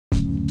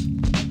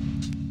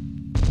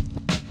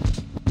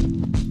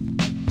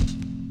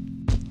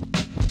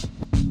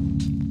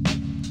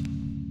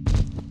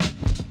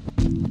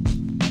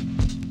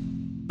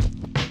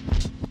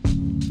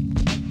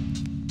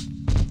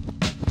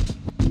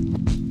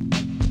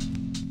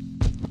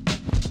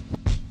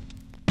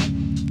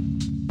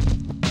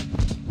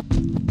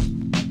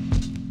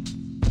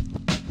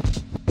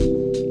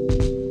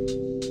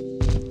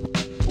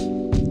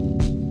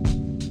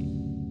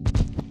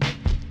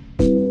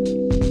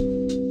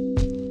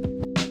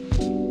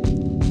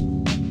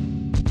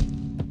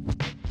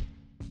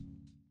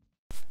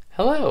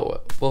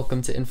Hello,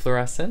 welcome to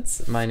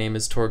Inflorescence. My name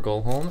is Tor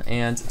Golholm,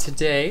 and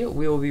today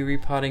we will be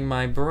repotting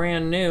my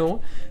brand new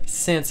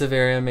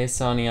Sansevieria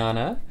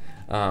masoniana.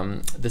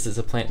 This is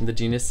a plant in the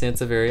genus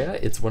Sansevieria.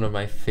 It's one of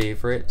my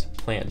favorite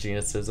plant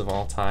genuses of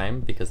all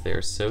time because they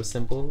are so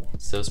simple,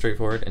 so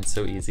straightforward, and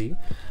so easy.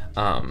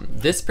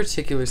 This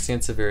particular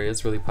Sansevieria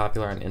is really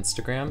popular on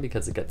Instagram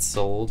because it gets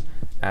sold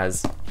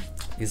as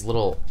these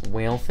little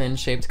whale fin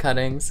shaped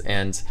cuttings,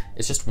 and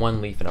it's just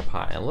one leaf in a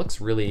pot, and it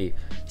looks really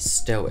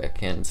stoic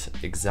and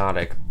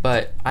exotic.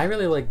 But I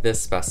really like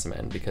this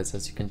specimen because,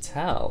 as you can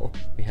tell,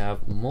 we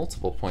have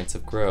multiple points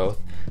of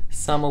growth,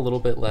 some a little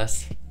bit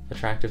less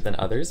attractive than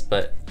others,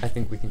 but I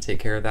think we can take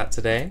care of that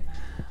today.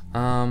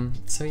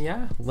 So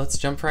yeah, let's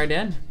jump right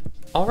in.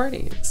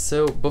 Alrighty,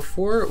 so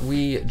before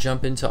we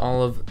jump into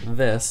all of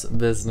this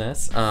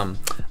business,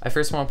 I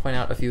first want to point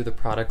out a few of the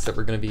products that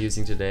we're going to be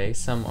using today.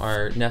 Some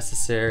are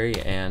necessary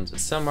and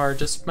some are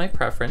just my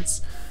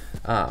preference.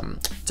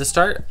 To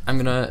start, I'm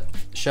going to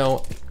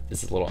show,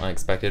 this is a little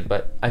unexpected,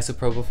 but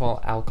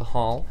isopropyl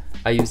alcohol.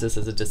 I use this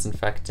as a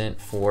disinfectant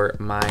for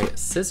my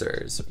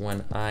scissors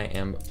when I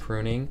am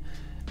pruning.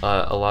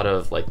 A lot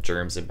of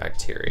germs and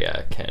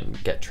bacteria can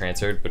get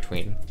transferred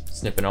between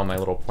snipping all my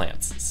little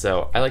plants.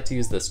 So I like to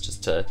use this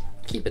just to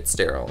keep it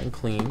sterile and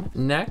clean.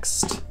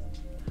 Next,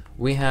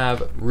 we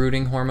have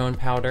rooting hormone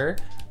powder.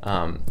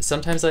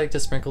 Sometimes I like to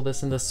sprinkle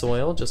this in the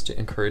soil just to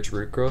encourage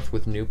root growth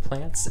with new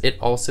plants. It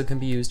also can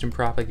be used in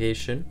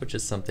propagation, which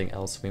is something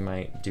else we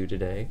might do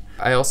today.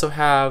 I also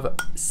have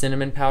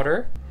cinnamon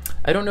powder.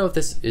 I don't know if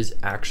this is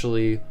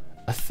actually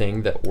a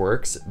thing that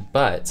works,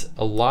 but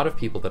a lot of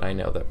people that I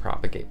know that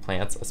propagate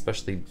plants,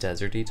 especially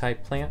deserty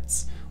type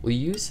plants, will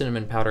use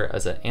cinnamon powder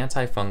as an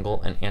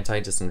antifungal and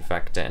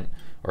anti-disinfectant,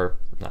 or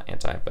not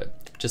anti,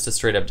 but just a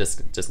straight up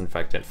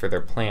disinfectant for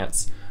their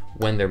plants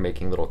when they're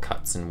making little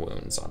cuts and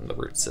wounds on the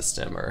root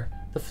system or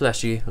the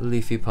fleshy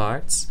leafy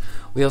parts.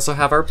 We also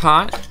have our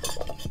pot,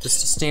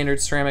 just a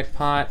standard ceramic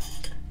pot.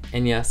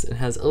 And yes, it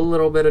has a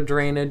little bit of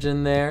drainage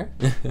in there.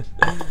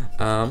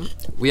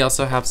 We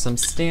also have some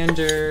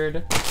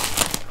standard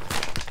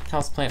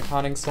houseplant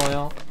potting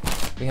soil.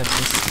 We have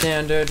some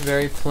standard,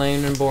 very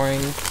plain and boring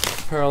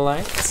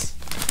perlites.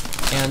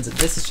 And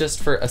this is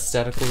just for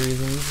aesthetical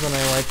reasons when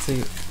I like to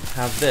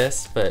have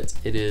this, but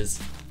it is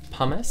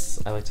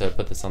pumice. I like to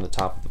put this on the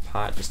top of the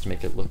pot just to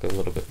make it look a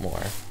little bit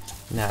more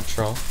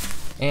natural.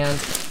 And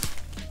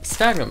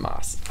sphagnum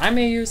moss. I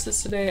may use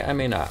this today, I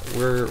may not.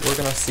 We're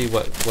gonna see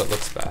what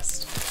looks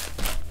best.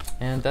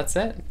 And that's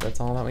it. That's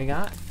all that we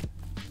got.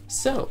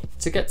 So,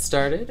 to get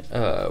started,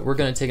 we're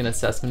gonna take an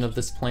assessment of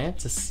this plant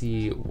to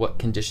see what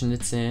condition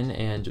it's in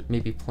and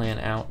maybe plan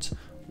out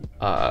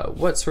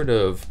what sort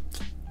of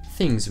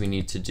things we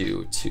need to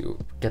do to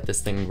get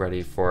this thing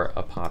ready for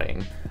a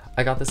potting.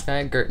 I got this guy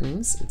at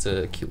Gerton's. It's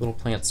a cute little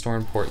plant store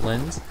in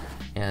Portland.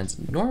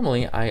 And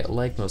normally I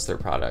like most of their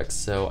products,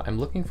 so I'm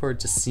looking forward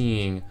to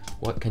seeing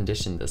what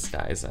condition this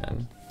guy's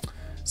in.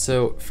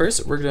 So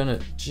first we're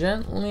gonna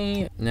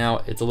gently,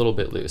 now it's a little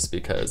bit loose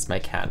because my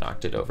cat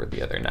knocked it over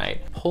the other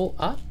night, pull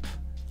up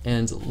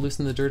and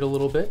loosen the dirt a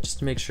little bit just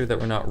to make sure that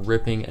we're not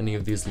ripping any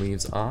of these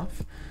leaves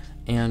off.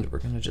 And we're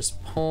gonna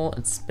just pull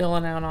and spill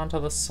it out onto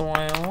the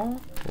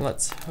soil.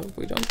 Let's hope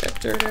we don't get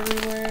dirt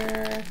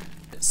everywhere.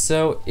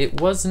 So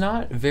it was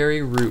not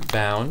very root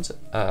bound.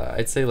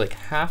 I'd say like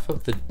half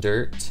of the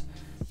dirt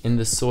in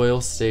the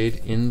soil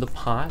stayed in the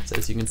pot.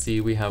 As you can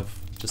see, we have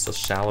just a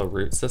shallow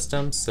root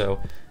system, so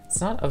it's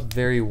not a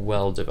very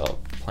well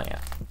developed plant,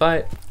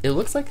 but it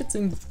looks like it's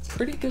in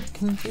pretty good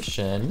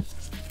condition.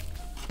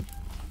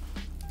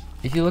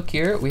 If you look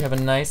here, we have a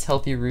nice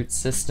healthy root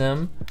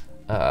system.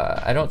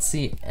 I don't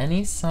see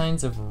any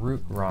signs of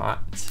root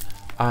rot.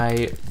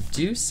 I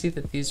do see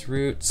that these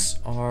roots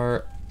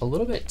are a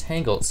little bit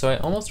tangled, so I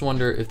almost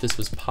wonder if this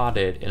was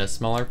potted in a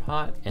smaller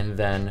pot and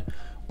then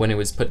when it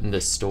was put in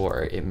the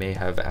store it may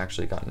have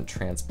actually gotten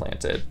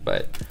transplanted,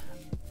 but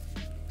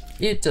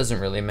it doesn't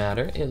really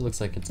matter. It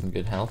looks like it's in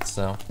good health,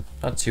 so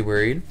not too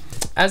worried.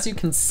 As you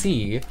can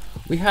see,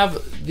 we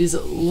have these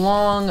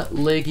long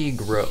leggy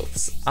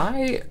growths.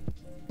 I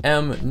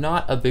am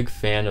not a big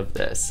fan of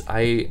this.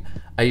 I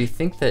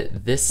think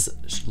that this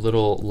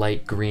little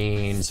light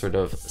green sort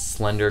of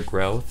slender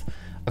growth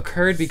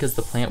occurred because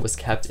the plant was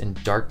kept in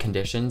dark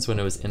conditions when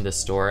it was in the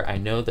store. I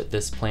know that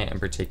this plant in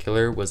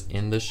particular was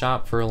in the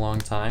shop for a long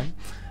time.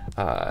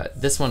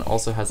 This one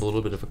also has a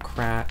little bit of a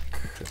crack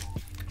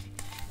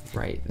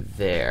right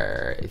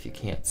there, if you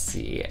can't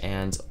see.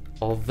 And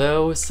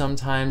although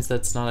sometimes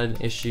that's not an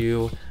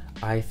issue,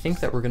 I think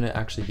that we're gonna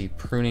actually be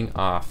pruning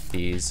off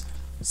these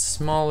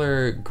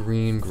smaller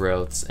green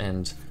growths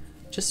and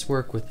just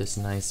work with this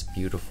nice,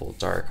 beautiful,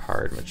 dark,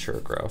 hard, mature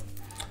growth.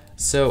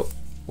 So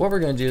what we're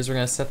gonna do is we're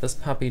gonna set this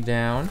puppy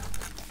down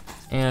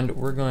and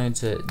we're going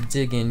to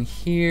dig in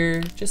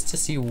here just to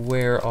see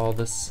where all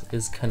this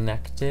is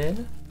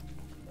connected.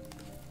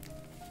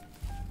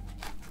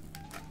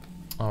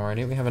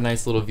 Alrighty, we have a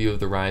nice little view of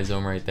the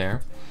rhizome right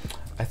there.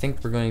 I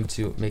think we're going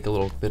to make a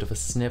little bit of a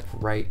snip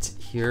right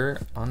here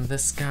on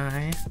this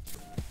guy.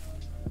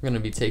 we're gonna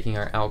be taking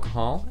our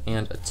alcohol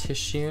and a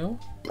tissue.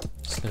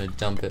 Just gonna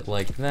dump it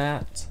like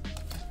that.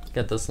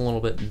 Get this a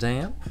little bit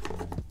damp.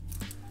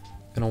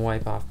 Gonna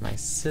wipe off my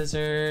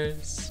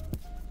scissors.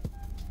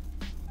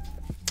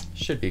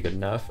 Should be good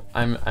enough.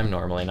 I'm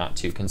normally not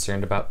too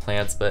concerned about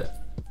plants, but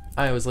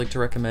I always like to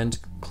recommend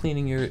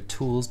cleaning your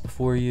tools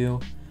before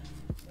you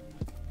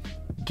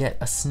get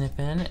a snip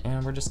in,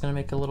 and we're just gonna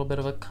make a little bit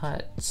of a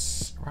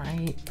cut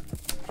right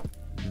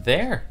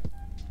there.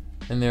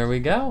 And there we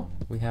go.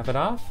 We have it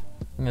off.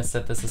 I'm gonna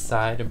set this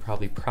aside and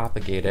probably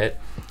propagate it.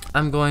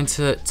 I'm going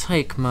to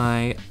take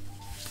my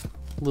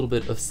little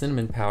bit of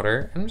cinnamon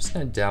powder. I'm just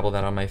gonna dabble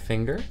that on my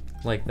finger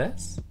like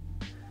this.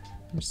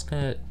 I'm just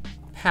gonna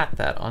pat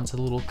that onto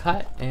the little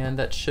cut, and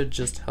that should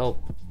just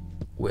help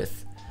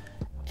with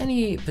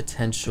any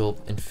potential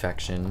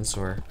infections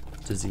or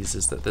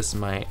diseases that this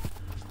might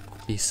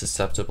be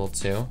susceptible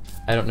to.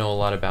 I don't know a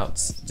lot about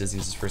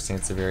diseases for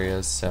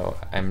Sansevierias, so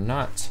I'm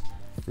not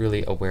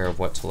really aware of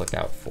what to look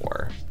out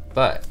for,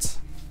 but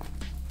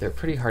they're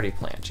pretty hardy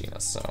plant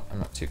genus, so I'm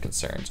not too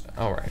concerned.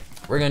 All right,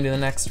 we're gonna do the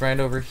next right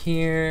over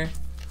here.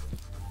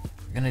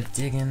 We're gonna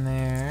dig in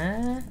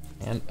there,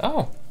 and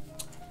oh,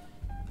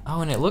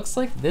 and it looks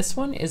like this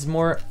one is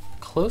more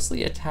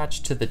closely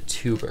attached to the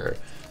tuber.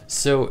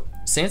 So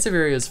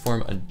Sansevierias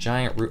form a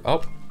giant root.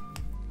 Oh,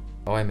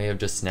 I may have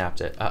just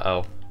snapped it.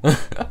 Uh-oh.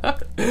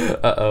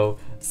 Uh-oh.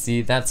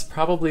 See, that's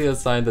probably a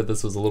sign that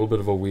this was a little bit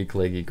of a weak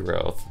leggy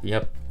growth.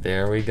 Yep,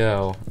 there we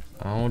go.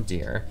 Oh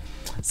dear.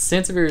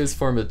 Sansevierias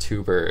form a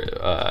tuber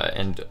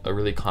and a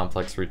really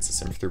complex root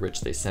system through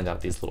which they send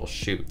out these little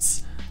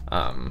shoots.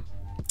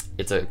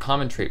 It's a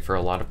common trait for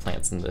a lot of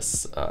plants in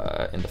this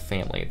in the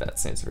family that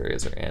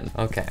Sansevierias are in.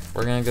 Okay,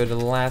 we're gonna go to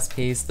the last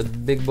piece, the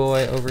big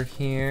boy over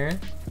here.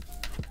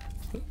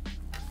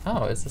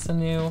 Oh, is this a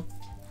new?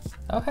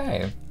 Oh,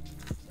 hey.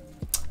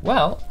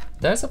 Well,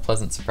 there's a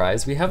pleasant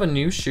surprise. We have a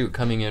new shoot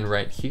coming in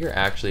right here,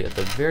 actually, at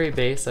the very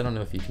base. I don't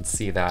know if you can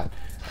see that.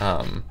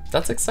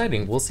 That's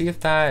exciting. We'll see if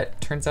that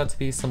turns out to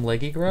be some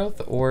leggy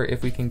growth, or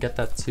if we can get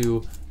that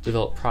to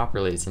develop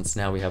properly, since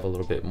now we have a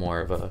little bit more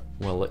of a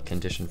well-lit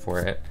condition for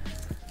it.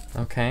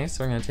 Okay,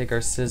 so we're gonna take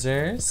our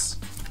scissors.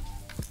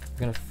 We're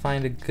gonna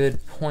find a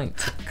good point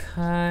to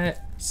cut.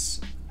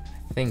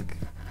 I think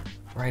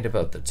right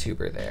about the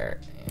tuber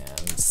there,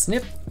 and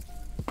snip.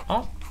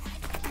 Oh,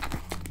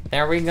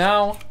 there we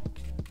go.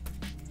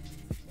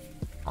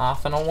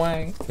 Off and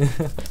away.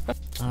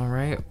 All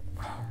right,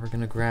 we're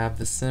gonna grab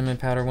the cinnamon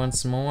powder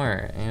once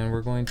more, and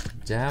we're going to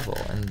dabble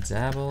and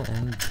dabble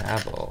and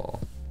dabble.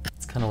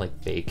 It's kind of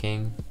like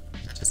baking,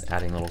 just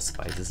adding little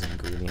spices and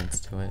ingredients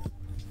to it.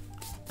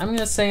 I'm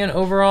gonna say in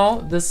overall,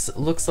 this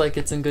looks like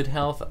it's in good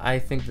health. I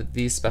think that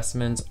these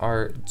specimens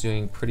are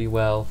doing pretty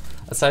well.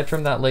 Aside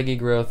from that leggy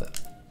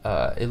growth,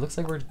 it looks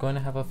like we're going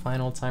to have a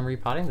final time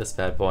repotting this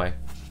bad boy.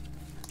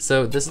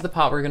 So this is the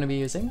pot we're gonna be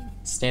using.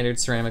 Standard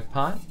ceramic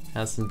pot,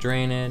 has some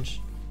drainage,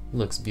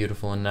 looks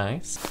beautiful and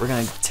nice. We're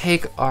gonna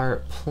take our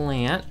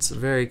plant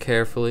very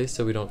carefully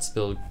so we don't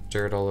spill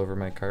dirt all over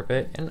my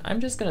carpet, and I'm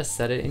just gonna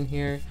set it in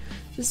here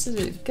just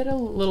to get a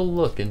little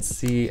look and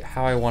see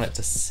how I want it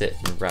to sit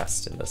and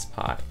rest in this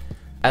pot.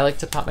 I like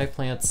to pot my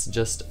plants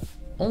just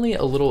only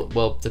a little,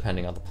 well,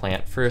 depending on the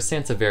plant. For a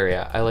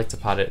Sansevieria, I like to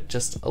pot it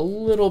just a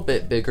little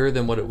bit bigger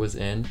than what it was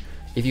in.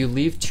 If you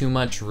leave too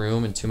much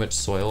room and too much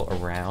soil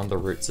around the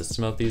root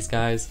system of these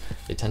guys,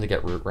 they tend to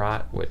get root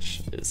rot,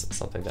 which is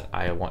something that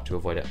I want to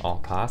avoid at all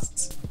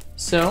costs.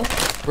 So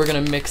we're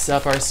gonna mix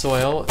up our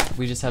soil.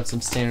 We just have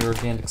some standard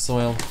organic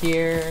soil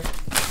here.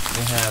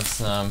 We have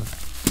some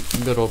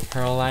good old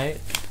perlite.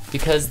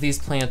 Because these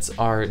plants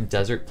are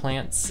desert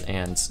plants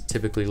and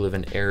typically live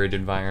in arid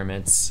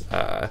environments,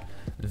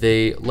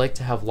 they like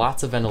to have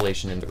lots of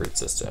ventilation in the root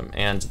system.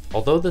 And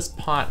although this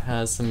pot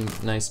has some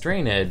nice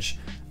drainage,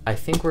 I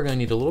think we're gonna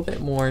need a little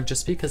bit more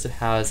just because it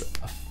has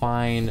a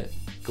fine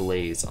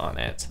glaze on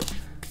it.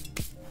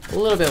 A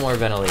little bit more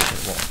ventilation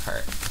won't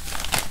hurt.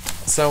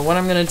 So what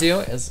I'm gonna do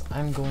is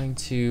I'm going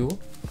to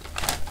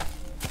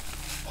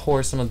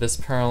pour some of this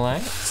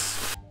perlite.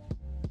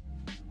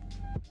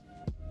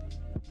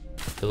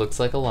 It looks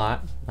like a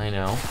lot, I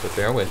know, but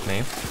bear with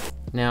me.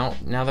 Now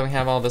that we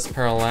have all this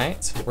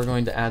perlite, we're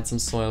going to add some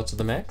soil to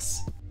the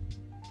mix.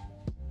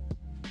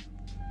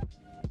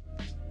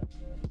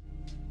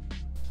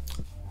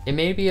 It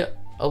may be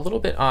a little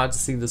bit odd to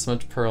see this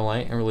much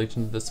perlite in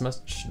relation to this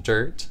much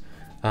dirt,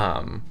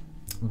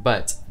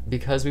 but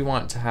because we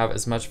want to have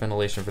as much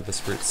ventilation for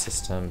this root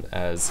system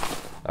as,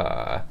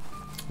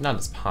 not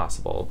as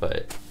possible,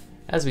 but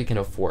as we can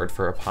afford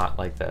for a pot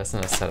like this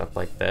and a setup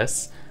like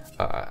this,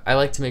 I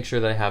like to make sure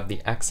that I have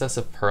the excess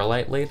of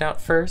perlite laid out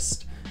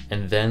first,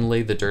 and then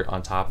lay the dirt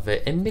on top of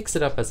it and mix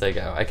it up as I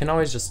go. I can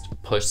always just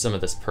push some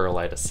of this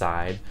perlite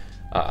aside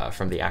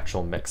from the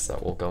actual mix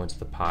that will go into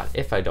the pot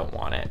if I don't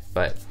want it,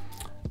 but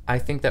I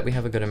think that we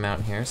have a good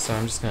amount here, so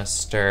I'm just gonna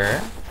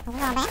stir. A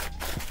little bit.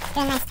 Get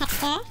a nice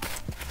texture. Yeah,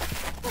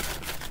 it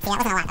was a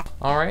lot.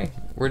 All right,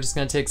 we're just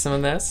gonna take some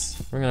of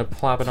this. We're gonna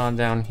plop it on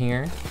down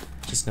here.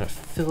 Just gonna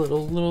fill it a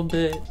little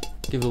bit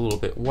Give it a little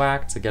bit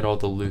whack to get all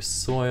the loose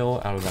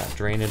soil out of that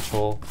drainage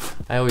hole.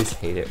 I always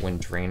hate it when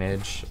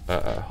drainage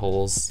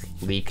holes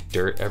leak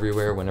dirt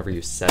everywhere whenever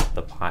you set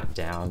the pot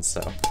down,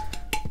 so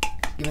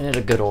giving it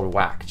a good old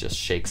whack just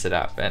shakes it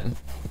up and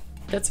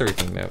gets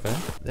everything moving.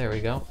 There we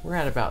go. We're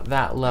at about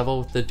that level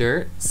with the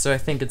dirt, so I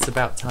think it's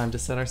about time to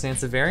set our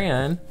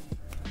Sansevieria in.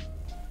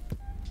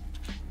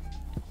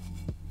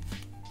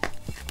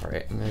 All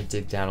right, I'm gonna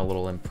dig down a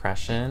little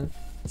impression,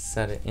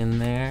 set it in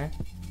there,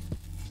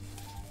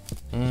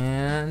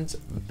 and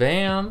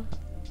bam.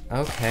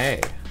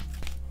 Okay.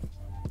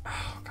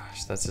 Oh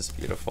gosh, that's just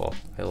beautiful.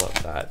 I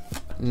love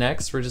that.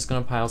 Next, we're just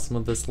gonna pile some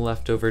of this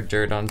leftover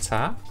dirt on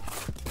top.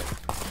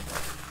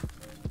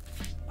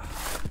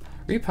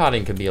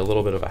 Repotting can be a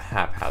little bit of a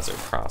haphazard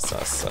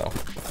process, so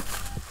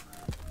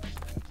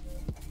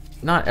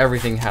not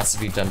everything has to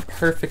be done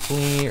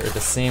perfectly or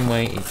the same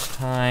way each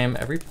time.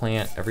 Every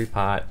plant, every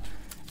pot,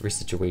 every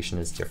situation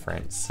is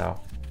different, so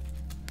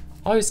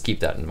always keep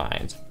that in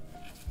mind.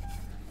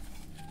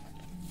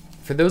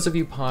 For those of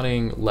you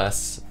potting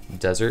less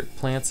desert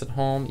plants at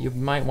home, you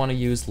might want to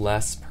use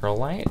less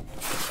perlite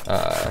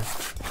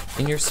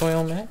in your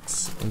soil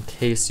mix in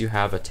case you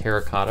have a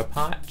terracotta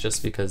pot,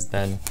 just because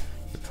then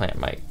the plant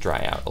might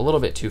dry out a little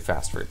bit too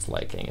fast for its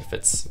liking if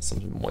it's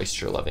some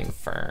moisture-loving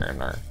fern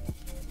or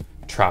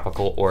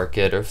tropical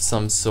orchid of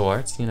some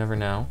sort. You never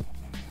know.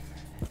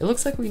 It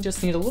looks like we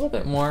just need a little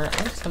bit more.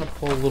 I'm just gonna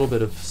pull a little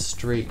bit of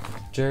straight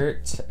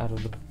dirt out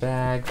of the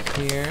bag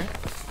here.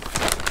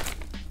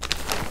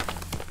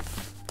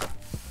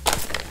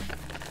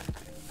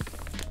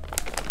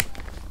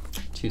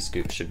 Two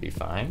scoops should be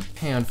fine.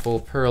 Handful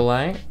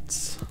perlite.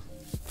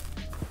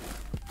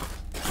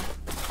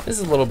 This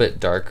is a little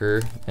bit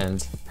darker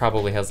and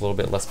probably has a little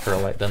bit less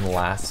perlite than the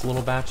last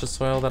little batch of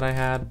soil that I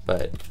had,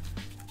 but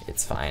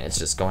it's fine. It's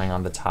just going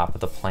on the top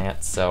of the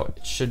plant, so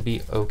it should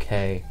be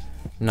okay.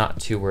 Not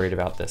too worried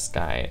about this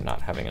guy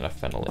not having enough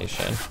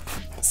ventilation.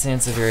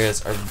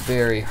 Sansevierias are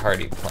very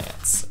hardy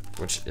plants,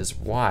 which is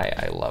why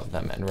I love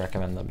them and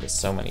recommend them to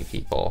so many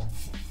people.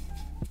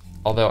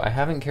 Although I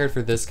haven't cared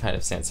for this kind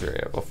of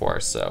Sansevieria before,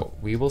 so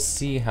we will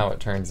see how it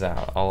turns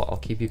out. I'll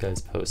keep you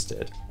guys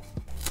posted.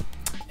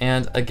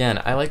 And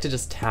again, I like to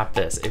just tap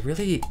this.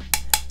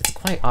 It's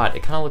quite odd.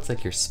 It kind of looks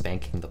like you're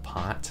spanking the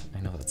pot.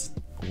 I know that's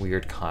a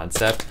weird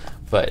concept,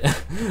 but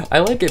I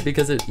like it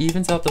because it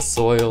evens out the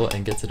soil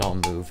and gets it all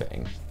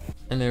moving.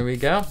 And there we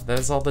go.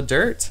 That's all the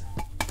dirt.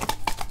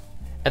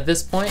 At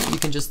this point, you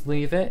can just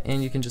leave it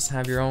and you can just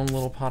have your own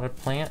little potted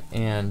plant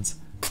and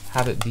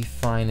have it be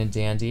fine and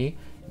dandy.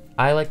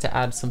 I like to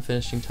add some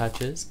finishing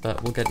touches,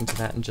 but we'll get into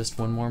that in just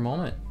one more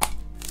moment.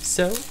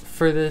 So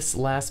for this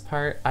last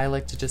part, I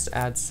like to just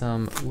add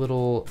some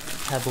little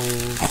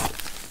pebbles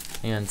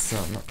and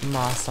some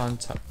moss on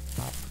top.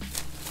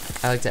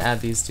 I like to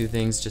add these two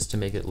things just to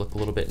make it look a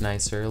little bit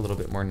nicer, a little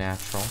bit more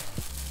natural.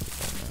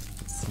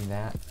 See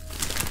that?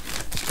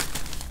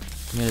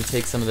 I'm gonna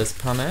take some of this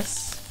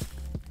pumice.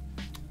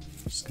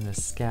 Just gonna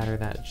scatter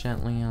that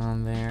gently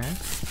on there.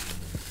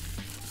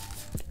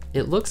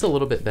 It looks a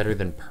little bit better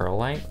than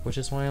perlite, which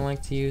is why I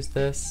like to use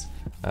this.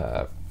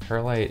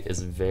 Perlite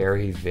is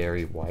very,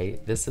 very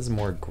white. This is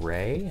more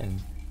gray and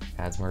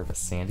adds more of a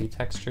sandy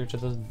texture to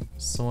the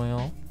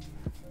soil.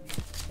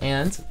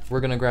 And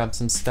we're gonna grab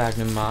some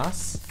sphagnum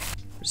moss.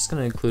 We're just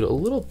gonna include a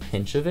little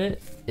pinch of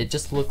it. It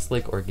just looks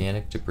like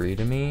organic debris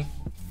to me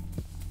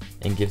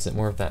and gives it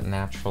more of that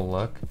natural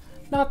look.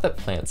 Not that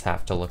plants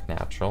have to look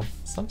natural.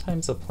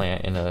 Sometimes a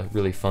plant in a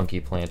really funky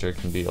planter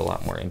can be a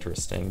lot more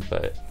interesting,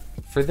 but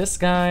for this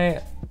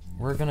guy,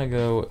 we're gonna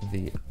go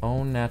the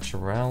au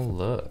naturel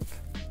look.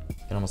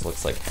 It almost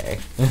looks like hay.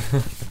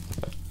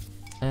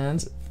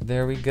 And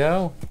there we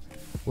go.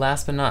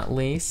 Last but not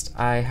least,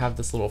 I have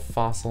this little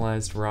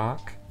fossilized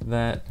rock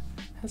that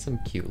has some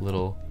cute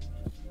little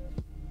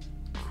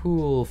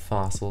cool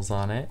fossils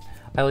on it.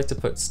 I like to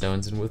put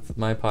stones in with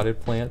my potted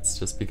plants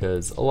just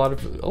because a lot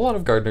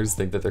of gardeners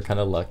think that they're kind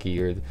of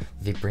lucky or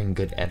they bring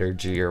good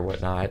energy or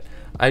whatnot.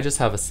 I just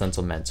have a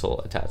sentimental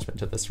attachment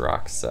to this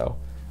rock, so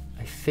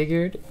I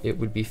figured it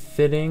would be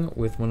fitting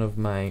with one of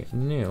my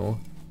new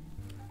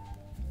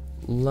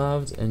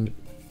loved and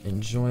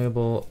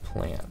enjoyable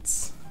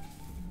plants.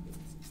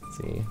 Let's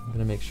see, I'm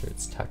gonna make sure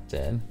it's tucked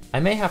in. I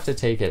may have to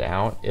take it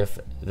out if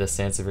the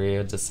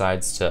Sansevieria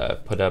decides to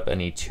put up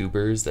any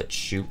tubers that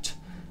shoot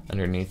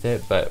underneath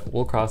it, but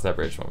we'll cross that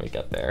bridge when we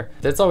get there.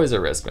 There's always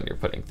a risk when you're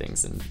putting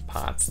things in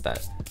pots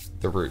that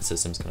the root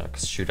system's gonna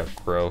shoot up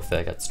growth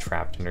that gets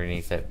trapped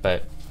underneath it,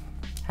 but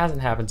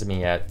hasn't happened to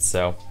me yet,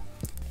 so.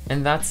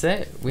 And that's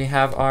it. We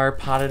have our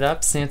potted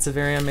up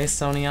Sansevieria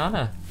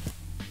masoniana.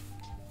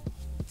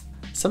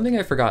 Something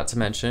I forgot to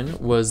mention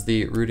was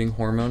the rooting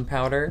hormone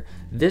powder.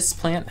 This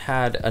plant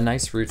had a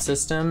nice root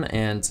system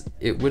and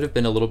it would have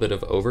been a little bit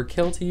of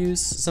overkill to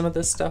use some of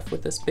this stuff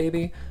with this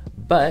baby,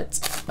 but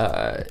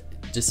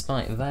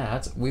despite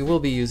that, we will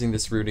be using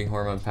this rooting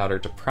hormone powder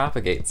to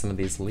propagate some of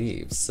these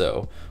leaves.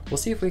 So we'll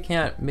see if we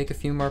can't make a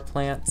few more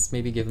plants,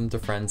 maybe give them to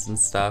friends and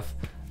stuff.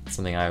 It's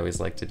something I always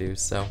like to do,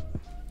 so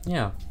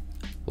yeah,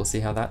 we'll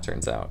see how that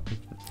turns out.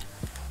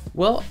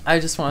 Well, I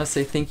just want to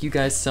say thank you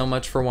guys so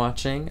much for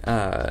watching.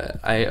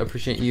 I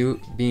appreciate you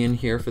being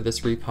here for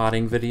this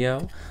repotting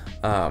video.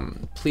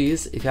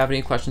 Please, if you have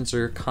any questions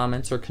or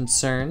comments or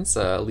concerns,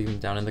 leave them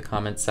down in the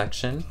comments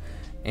section.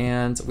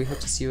 And we hope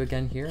to see you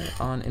again here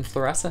on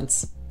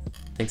Inflorescence.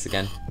 Thanks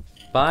again.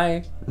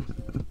 Bye.